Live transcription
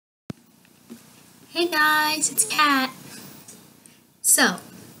Hey guys, it's Kat. So,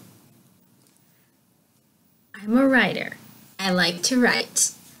 I'm a writer. I like to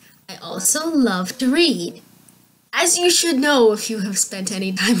write. I also love to read. As you should know if you have spent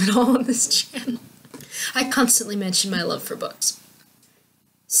any time at all on this channel. I constantly mention my love for books.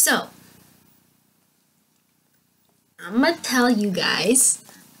 So, I'm gonna tell you guys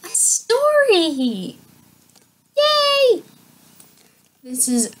a story! Yay! This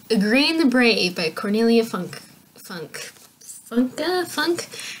is Igraine the Brave by Cornelia Funk.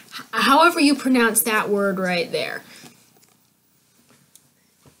 However you pronounce that word right there.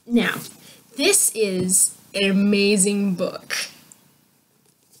 Now, this is an amazing book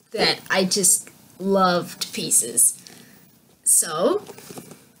that I just loved to pieces. So,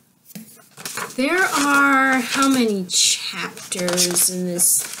 there are how many chapters in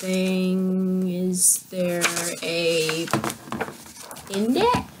this thing? Is there a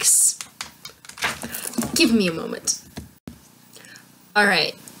index? Give me a moment.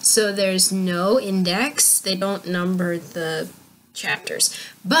 Alright, so there's no index. They don't number the chapters.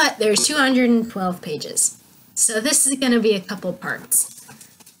 But there's 212 pages. So this is going to be a couple parts.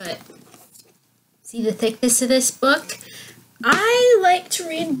 But see the thickness of this book? I like to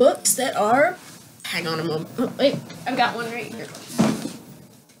read books that are... Hang on a moment. Oh, wait, I've got one right here.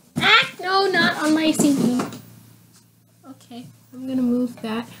 Ah, no, not on my CD. Okay, I'm going to move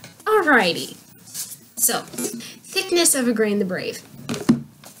that. Alrighty. So, thickness of Igraine the Brave.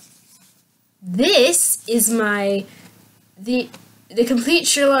 This is the Complete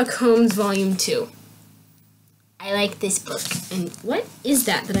Sherlock Holmes Volume 2. I like this book. And what is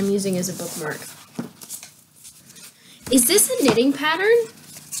that I'm using as a bookmark? Is this a knitting pattern?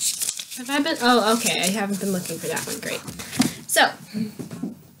 Have I been... Oh, okay. I haven't been looking for that one. Great. So,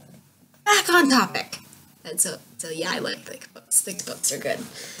 back on topic. So yeah, I like thick books. Thick books are good.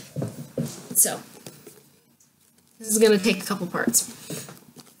 So, this is going to take a couple parts. If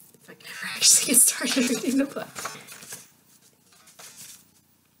I can ever actually get started reading the book.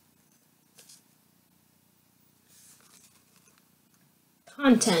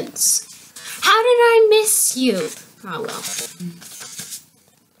 Contents. How did I miss you? Oh well.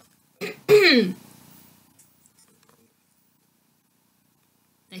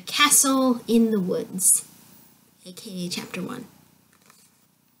 The Castle in the Woods, aka Chapter 1.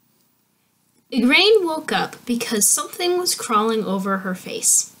 Igraine woke up because something was crawling over her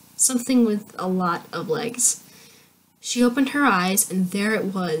face. Something with a lot of legs. She opened her eyes, and there it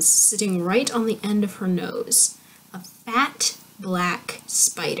was, sitting right on the end of her nose. A fat, black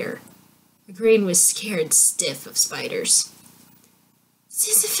spider. Igraine was scared stiff of spiders.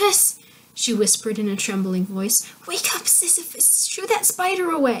 "Sisyphus!" she whispered in a trembling voice. "Wake up, Sisyphus! Shoo that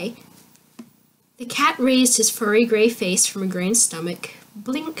spider away!" The cat raised his furry gray face from Igraine's stomach,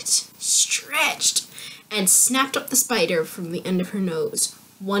 blinked, stretched, and snapped up the spider from the end of her nose.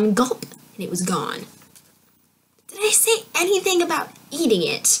 One gulp, and it was gone. Did I say anything about eating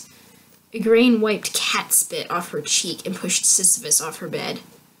it? Igraine wiped cat spit off her cheek and pushed Sisyphus off her bed.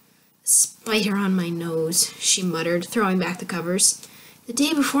 "A spider on my nose," she muttered, throwing back the covers. "The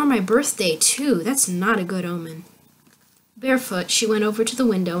day before my birthday, too. That's not a good omen." Barefoot, she went over to the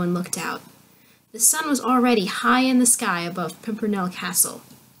window and looked out. The sun was already high in the sky above Pimpernel Castle.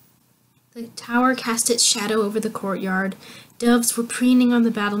 The tower cast its shadow over the courtyard, doves were preening on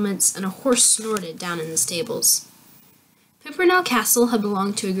the battlements, and a horse snorted down in the stables. Pimpernel Castle had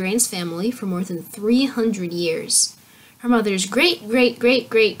belonged to Igraine's family for more than 300 years. Her mother's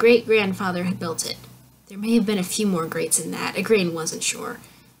great-great-great-great-great-grandfather had built it. There may have been a few more greats in that. Igraine wasn't sure.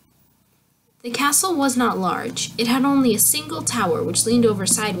 The castle was not large. It had only a single tower which leaned over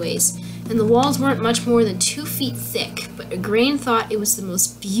sideways, and the walls weren't much more than 2 feet thick, but Igraine thought it was the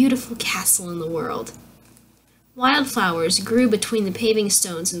most beautiful castle in the world. Wildflowers grew between the paving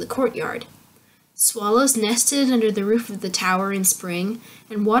stones in the courtyard. Swallows nested under the roof of the tower in spring,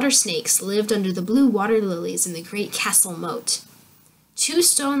 and water snakes lived under the blue water lilies in the great castle moat. 2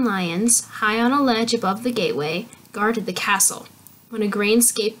 stone lions, high on a ledge above the gateway, guarded the castle. When Igraine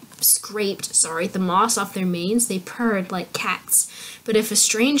scraped the moss off their manes, they purred like cats, but if a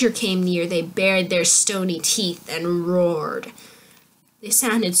stranger came near, they bared their stony teeth and roared. They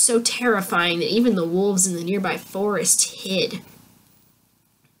sounded so terrifying that even the wolves in the nearby forest hid.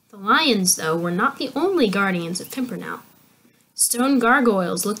 The lions, though, were not the only guardians of Pimpernel. Stone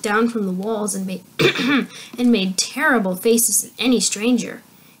gargoyles looked down from the walls and made terrible faces at any stranger.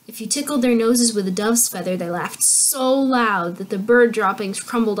 If you tickled their noses with a dove's feather, they laughed so loud that the bird droppings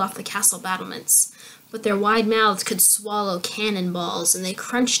crumbled off the castle battlements. But their wide mouths could swallow cannonballs, and they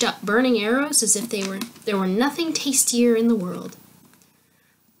crunched up burning arrows as if there were nothing tastier in the world.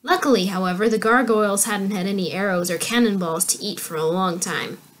 Luckily, however, the gargoyles hadn't had any arrows or cannonballs to eat for a long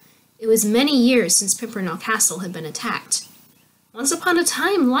time. It was many years since Pimpernel Castle had been attacked. Once upon a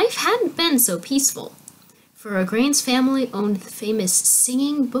time, life hadn't been so peaceful, for Igraine's family owned the famous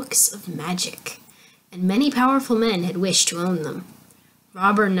Singing Books of Magic, and many powerful men had wished to own them.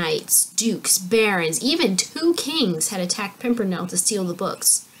 Robber knights, dukes, barons, even 2 kings had attacked Pimpernel to steal the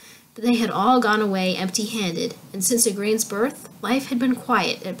books, but they had all gone away empty-handed, and since Igraine's birth, life had been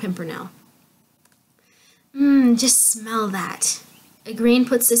quiet at Pimpernel. Just smell that. Igraine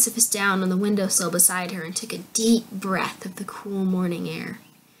put Sisyphus down on the windowsill beside her and took a deep breath of the cool morning air.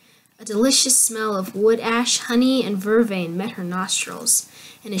 A delicious smell of wood ash, honey, and vervain met her nostrils,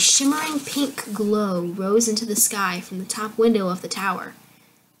 and a shimmering pink glow rose into the sky from the top window of the tower.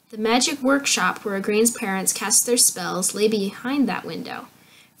 The magic workshop where Igraine's parents cast their spells lay behind that window,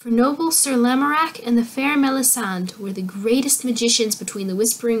 for noble Sir Lamorak and the fair Melisande were the greatest magicians between the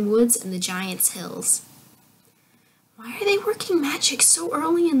Whispering Woods and the Giant's Hills. "Why are they working magic so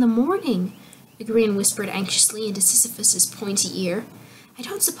early in the morning?" Igraine whispered anxiously into Sisyphus's pointy ear. "I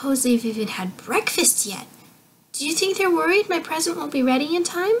don't suppose they've even had breakfast yet. Do you think they're worried my present won't be ready in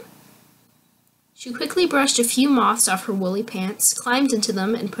time?" She quickly brushed a few moths off her woolly pants, climbed into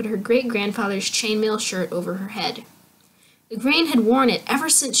them, and put her great-grandfather's chainmail shirt over her head. Igraine had worn it ever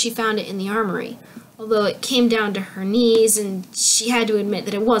since she found it in the armory, although it came down to her knees, and she had to admit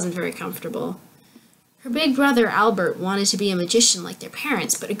that it wasn't very comfortable. Her big brother Albert wanted to be a magician like their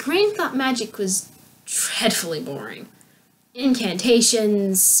parents, but Igraine thought magic was dreadfully boring.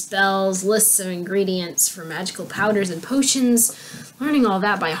 Incantations, spells, lists of ingredients for magical powders and potions, learning all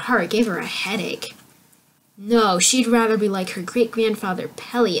that by heart gave her a headache. No, she'd rather be like her great-grandfather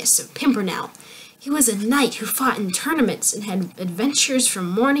Peleus of Pimpernel. He was a knight who fought in tournaments and had adventures from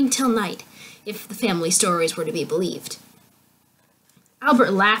morning till night, if the family stories were to be believed.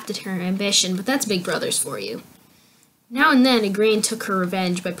 Albert laughed at her ambition, but that's big brothers for you. Now and then, Igraine took her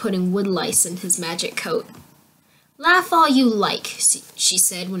revenge by putting wood lice in his magic coat. "Laugh all you like," she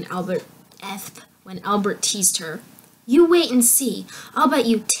said when Albert teased her. "You wait and see. I'll bet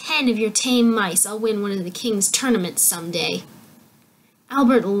you 10 of your tame mice I'll win one of the king's tournaments someday."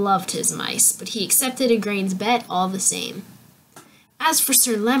 Albert loved his mice, but he accepted Igraine's bet all the same. As for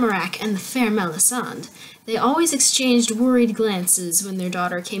Sir Lamorak and the fair Melisande, they always exchanged worried glances when their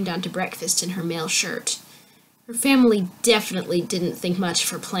daughter came down to breakfast in her mail shirt. Her family definitely didn't think much of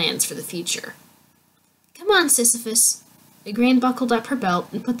her plans for the future. "Come on, Sisyphus." Igraine buckled up her belt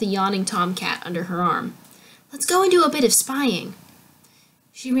and put the yawning tomcat under her arm. "Let's go and do a bit of spying."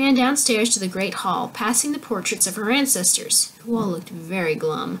 She ran downstairs to the great hall, passing the portraits of her ancestors, who all looked very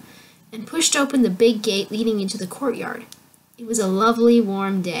glum, and pushed open the big gate leading into the courtyard. It was a lovely,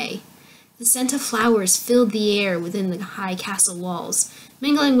 warm day. The scent of flowers filled the air within the high castle walls,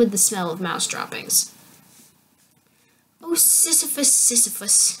 mingling with the smell of mouse droppings. "Oh, Sisyphus,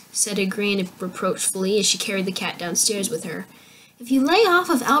 Sisyphus," said Igraine reproachfully as she carried the cat downstairs with her. "If you lay off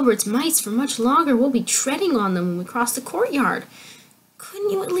of Albert's mice for much longer, we'll be treading on them when we cross the courtyard.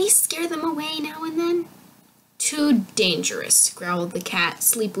 Couldn't you at least scare them away now and then?" "Too dangerous," growled the cat,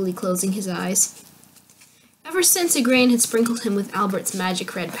 sleepily closing his eyes. Ever since Igraine had sprinkled him with Albert's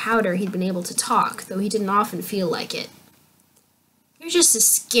magic red powder, he'd been able to talk, though he didn't often feel like it. "You're just a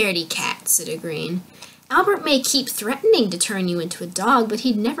scaredy cat," said Igraine. "Albert may keep threatening to turn you into a dog, but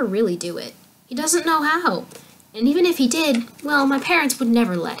he'd never really do it. He doesn't know how, and even if he did, well, my parents would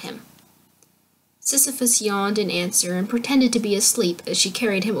never let him." Sisyphus yawned in answer and pretended to be asleep as she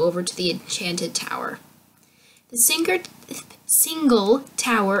carried him over to the enchanted tower. The single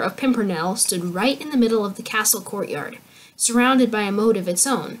tower of Pimpernel stood right in the middle of the castle courtyard, surrounded by a moat of its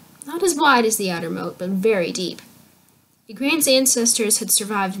own, not as wide as the outer moat, but very deep. Igraine's ancestors had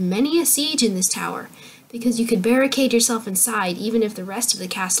survived many a siege in this tower, because you could barricade yourself inside even if the rest of the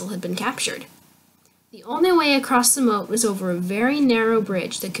castle had been captured. The only way across the moat was over a very narrow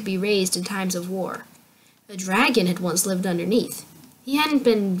bridge that could be raised in times of war. A dragon had once lived underneath. He hadn't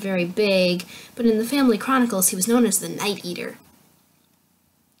been very big, but in the family chronicles he was known as the Night Eater.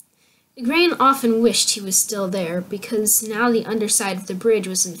 Igraine often wished he was still there, because now the underside of the bridge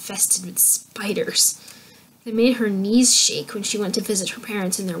was infested with spiders. They made her knees shake when she went to visit her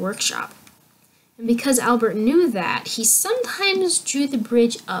parents in their workshop. And because Albert knew that, he sometimes drew the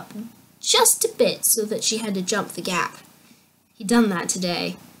bridge up just a bit so that she had to jump the gap. He'd done that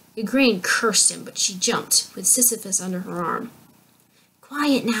today. Igraine cursed him, but she jumped, with Sisyphus under her arm.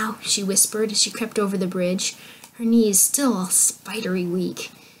 "Quiet now," she whispered as she crept over the bridge, her knees still all spidery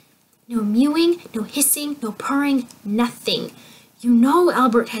weak. "No mewing, no hissing, no purring, nothing. You know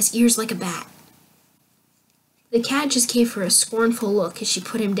Albert has ears like a bat." The cat just gave her a scornful look as she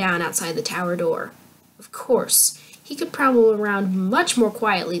put him down outside the tower door. Of course, he could prowl around much more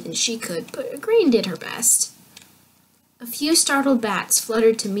quietly than she could, but Igraine did her best. A few startled bats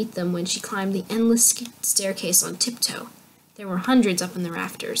fluttered to meet them when she climbed the endless staircase on tiptoe. There were hundreds up in the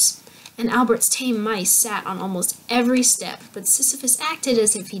rafters, and Albert's tame mice sat on almost every step, but Sisyphus acted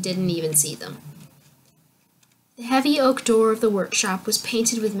as if he didn't even see them. The heavy oak door of the workshop was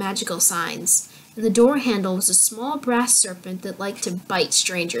painted with magical signs, and the door handle was a small brass serpent that liked to bite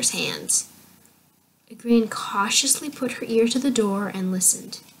strangers' hands. Igraine cautiously put her ear to the door and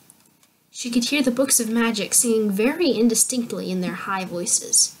listened. She could hear the books of magic singing very indistinctly in their high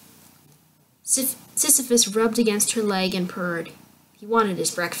voices. Sisyphus rubbed against her leg and purred. He wanted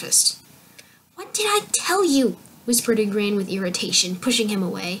his breakfast. "What did I tell you?" whispered Igraine with irritation, pushing him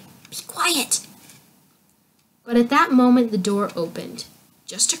away. "Be quiet!" But at that moment the door opened.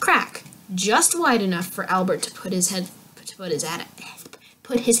 Just a crack, just wide enough for Albert to put his head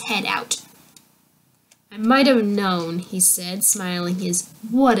out. "I might have known," he said, smiling his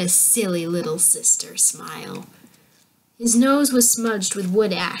 "what a silly little sister" smile. His nose was smudged with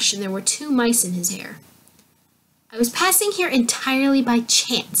wood ash, and there were 2 mice in his hair. "I was passing here entirely by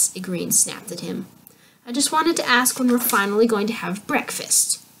chance," Igraine snapped at him. "I just wanted to ask when we're finally going to have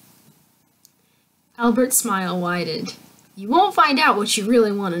breakfast." Albert's smile widened. "You won't find out what you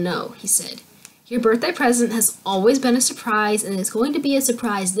really want to know," he said. "Your birthday present has always been a surprise, and it's going to be a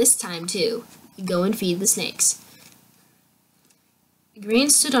surprise this time, too. You go and feed the snakes."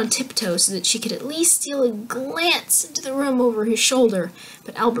 Igraine stood on tiptoe so that she could at least steal a glance into the room over his shoulder,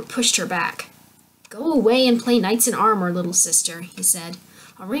 but Albert pushed her back. "Go away and play knights in armor, little sister," he said.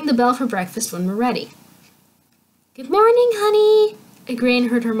 "I'll ring the bell for breakfast when we're ready." "Good morning, honey," Igraine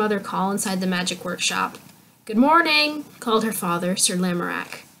heard her mother call inside the magic workshop. "Good morning," called her father, Sir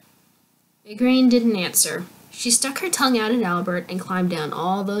Lamorak. Igraine didn't answer. She stuck her tongue out at Albert and climbed down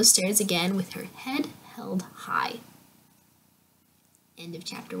all those stairs again with her head held high. End of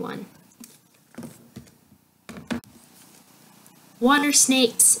chapter 1. Water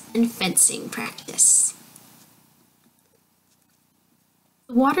snakes and fencing practice.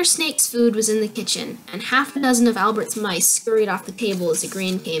 The water snake's food was in the kitchen, and half a dozen of Albert's mice scurried off the table as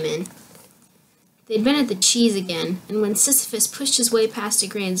Igraine came in. They'd been at the cheese again, and when Sisyphus pushed his way past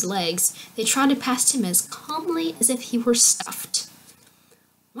Igraine's legs, they trotted past him as calmly as if he were stuffed.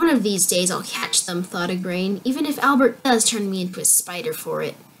 "One of these days I'll catch them," thought Igraine, "even if Albert does turn me into a spider for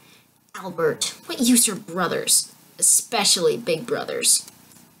it. Albert, what use are brothers? Especially big brothers."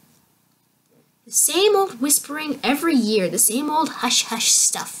 "The same old whispering every year, the same old hush-hush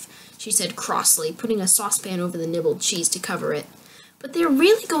stuff," she said crossly, putting a saucepan over the nibbled cheese to cover it. "But they're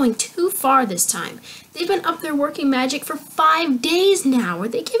really going too far this time. They've been up there working magic for 5 days now. Are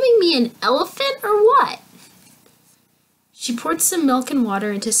they giving me an elephant or what?" She poured some milk and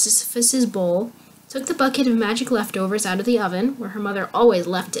water into Sisyphus's bowl, took the bucket of magic leftovers out of the oven, where her mother always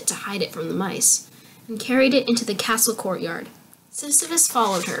left it to hide it from the mice, and carried it into the castle courtyard. Sisyphus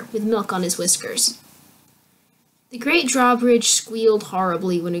followed her, with milk on his whiskers. The great drawbridge squealed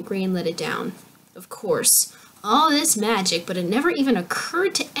horribly when Igraine let it down. Of course, all this magic, but it never even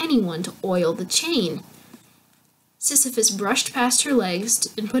occurred to anyone to oil the chain. Sisyphus brushed past her legs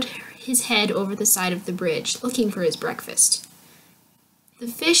and put his head over the side of the bridge, looking for his breakfast. The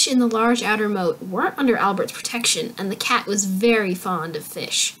fish in the large outer moat weren't under Albert's protection, and the cat was very fond of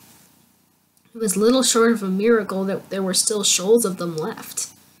fish. It was little short of a miracle that there were still shoals of them left.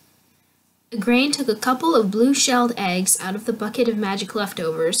 Igraine took a couple of blue-shelled eggs out of the bucket of magic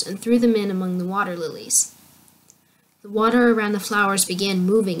leftovers and threw them in among the water lilies. The water around the flowers began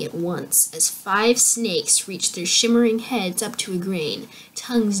moving at once as 5 snakes reached their shimmering heads up to Igraine,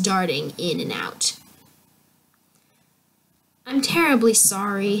 tongues darting in and out. "I'm terribly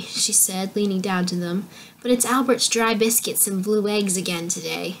sorry," she said, leaning down to them, "but it's Albert's dry biscuits and blue eggs again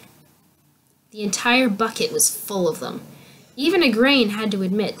today." The entire bucket was full of them. Even Igraine had to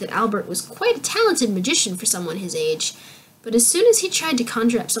admit that Albert was quite a talented magician for someone his age, but as soon as he tried to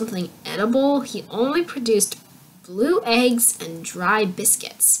conjure up something edible, he only produced blue eggs and dry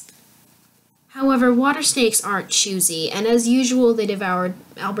biscuits. However, water snakes aren't choosy, and as usual they devoured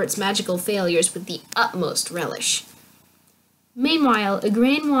Albert's magical failures with the utmost relish. Meanwhile,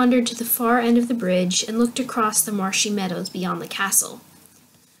 Igraine wandered to the far end of the bridge and looked across the marshy meadows beyond the castle.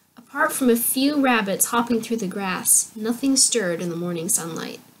 Apart from a few rabbits hopping through the grass, nothing stirred in the morning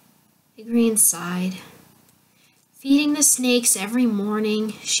sunlight. Igraine sighed. "Feeding the snakes every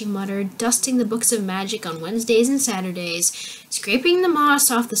morning," she muttered, "dusting the books of magic on Wednesdays and Saturdays, scraping the moss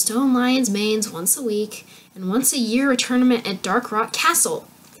off the stone lions' manes once a week, and once a year a tournament at Dark Rock Castle.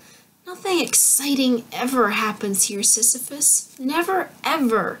 Nothing exciting ever happens here, Sisyphus. Never,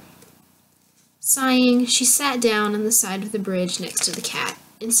 ever. Sighing, she sat down on the side of the bridge next to the cat,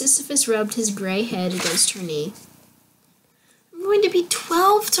 and Sisyphus rubbed his gray head against her knee. I'm going to be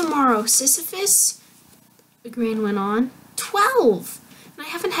 12 tomorrow, Sisyphus, Igraine went on. 12! And I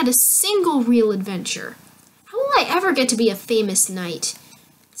haven't had a single real adventure. How will I ever get to be a famous knight?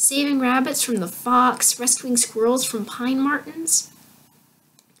 Saving rabbits from the fox, rescuing squirrels from pine martens?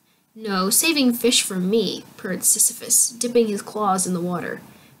 No, saving fish from me, purred Sisyphus, dipping his claws in the water.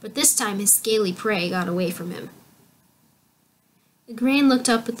 But this time his scaly prey got away from him. Igraine looked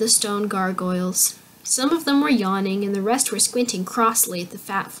up at the stone gargoyles. Some of them were yawning, and the rest were squinting crossly at the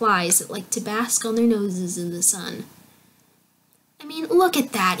fat flies that liked to bask on their noses in the sun. I mean, look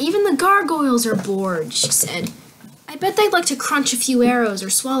at that. Even the gargoyles are bored, she said. I bet they'd like to crunch a few arrows or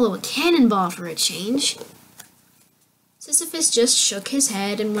swallow a cannonball for a change. Sisyphus just shook his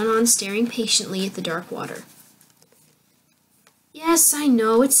head and went on staring patiently at the dark water. Yes, I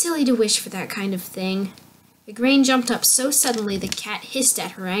know, it's silly to wish for that kind of thing. Igraine jumped up so suddenly the cat hissed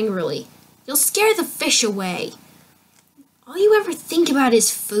at her angrily. You'll scare the fish away. All you ever think about is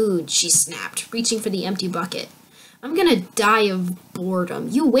food, she snapped, reaching for the empty bucket. I'm gonna die of boredom.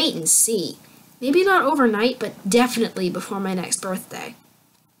 You wait and see. Maybe not overnight, but definitely before my next birthday.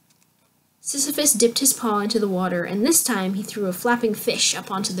 Sisyphus dipped his paw into the water, and this time he threw a flapping fish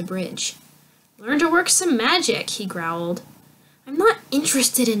up onto the bridge. Learn to work some magic, he growled. I'm not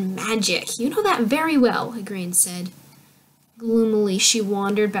interested in magic. You know that very well, Igraine said. Gloomily, she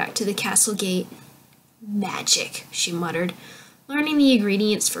wandered back to the castle gate. Magic, she muttered, learning the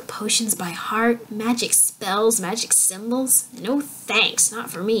ingredients for potions by heart, magic spells, magic symbols. No thanks,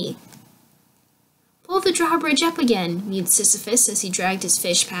 not for me. Pull the drawbridge up again, mewed Sisyphus as he dragged his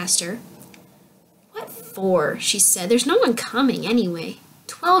fish past her. What for? She said. There's no one coming anyway.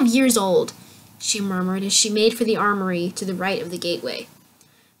 12 years old, she murmured as she made for the armory to the right of the gateway.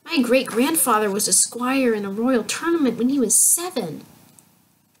 My great-grandfather was a squire in a royal tournament when he was 7.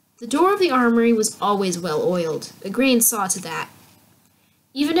 The door of the armory was always well-oiled. Igraine saw to that.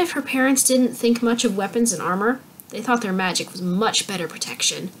 Even if her parents didn't think much of weapons and armor, they thought their magic was much better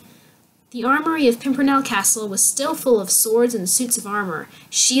protection. The armory of Pimpernel Castle was still full of swords and suits of armor,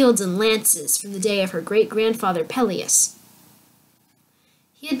 shields and lances from the day of her great-grandfather Peleus.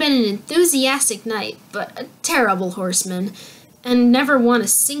 He had been an enthusiastic knight, but a terrible horseman, and never won a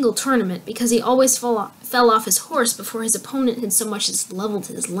single tournament because he always fell off his horse before his opponent had so much as leveled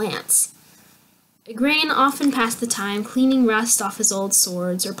his lance. Igraine often passed the time cleaning rust off his old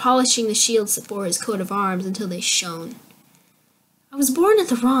swords or polishing the shields that bore his coat of arms until they shone. I was born at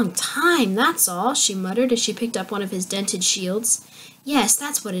the wrong time, that's all, she muttered as she picked up one of his dented shields. Yes,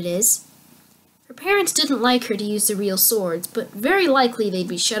 that's what it is. Her parents didn't like her to use the real swords, but very likely they'd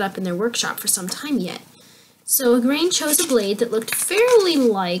be shut up in their workshop for some time yet. So Igraine chose a blade that looked fairly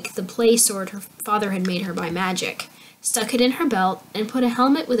like the play sword her father had made her by magic, stuck it in her belt, and put a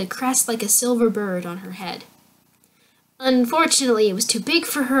helmet with a crest like a silver bird on her head. Unfortunately, it was too big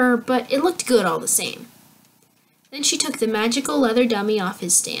for her, but it looked good all the same. Then she took the magical leather dummy off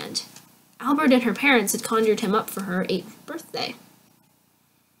his stand. Albert and her parents had conjured him up for her 8th birthday.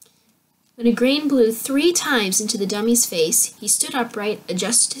 When Igraine blew 3 times into the dummy's face, he stood upright,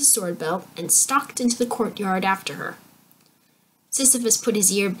 adjusted his sword belt, and stalked into the courtyard after her. Sisyphus put his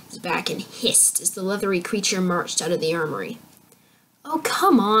ears back and hissed as the leathery creature marched out of the armory. Oh,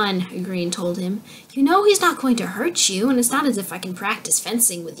 come on, Igraine told him. You know he's not going to hurt you, and it's not as if I can practice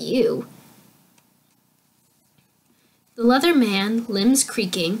fencing with you. The leather man, limbs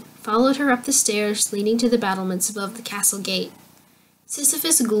creaking, followed her up the stairs leading to the battlements above the castle gate.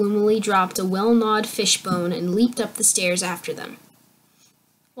 Sisyphus gloomily dropped a well-gnawed fishbone and leaped up the stairs after them.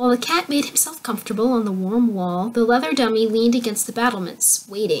 While the cat made himself comfortable on the warm wall, the leather dummy leaned against the battlements,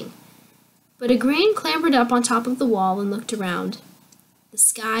 waiting. But Igraine clambered up on top of the wall and looked around. The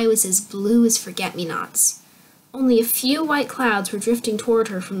sky was as blue as forget-me-nots. Only a few white clouds were drifting toward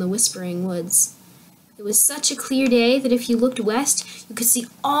her from the whispering woods. It was such a clear day that if you looked west, you could see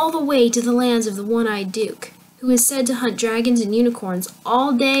all the way to the lands of the One-Eyed Duke, who is said to hunt dragons and unicorns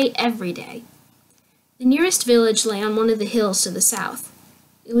all day, every day. The nearest village lay on one of the hills to the south.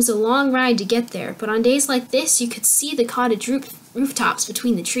 It was a long ride to get there, but on days like this you could see the cottage rooftops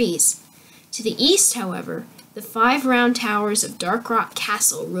between the trees. To the east, however, the 5 round towers of Dark Rock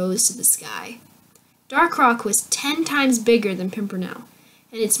Castle rose to the sky. Dark Rock was 10 times bigger than Pimpernel,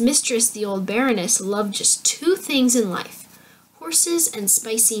 and its mistress, the old Baroness, loved just 2 things in life, horses and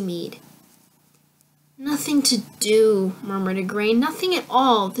spicy mead. Nothing to do, murmured Igraine. Nothing at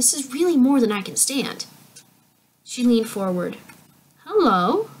all. This is really more than I can stand. She leaned forward.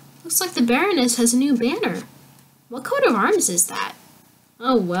 Hello. Looks like the Baroness has a new banner. What coat of arms is that?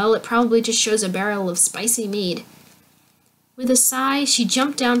 Oh well, it probably just shows a barrel of spicy mead. With a sigh, she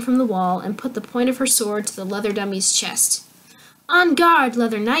jumped down from the wall and put the point of her sword to the leather dummy's chest. "On guard,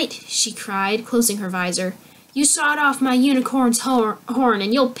 Leather Knight!" she cried, closing her visor. "You sawed off my unicorn's horn,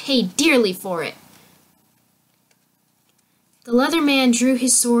 and you'll pay dearly for it!" The leather man drew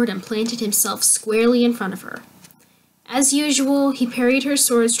his sword and planted himself squarely in front of her. As usual, he parried her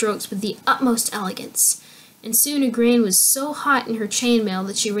sword strokes with the utmost elegance, and soon Igraine was so hot in her chainmail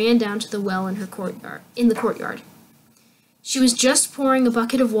that she ran down to the well in the courtyard. She was just pouring a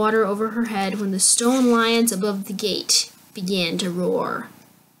bucket of water over her head when the stone lions above the gate began to roar.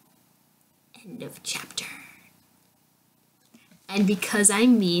 End of chapter. And because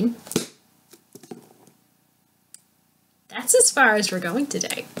I'm mean, that's as far as we're going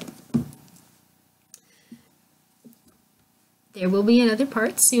today. There will be another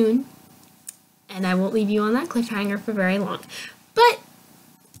part soon, and I won't leave you on that cliffhanger for very long. But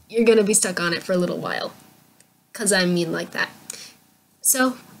you're going to be stuck on it for a little while, because I'm mean like that.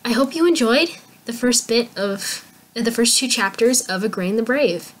 So, I hope you enjoyed the first the first 2 chapters of Igraine the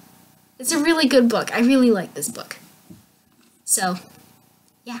Brave. It's a really good book. I really like this book. So,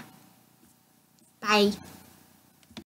 yeah. Bye.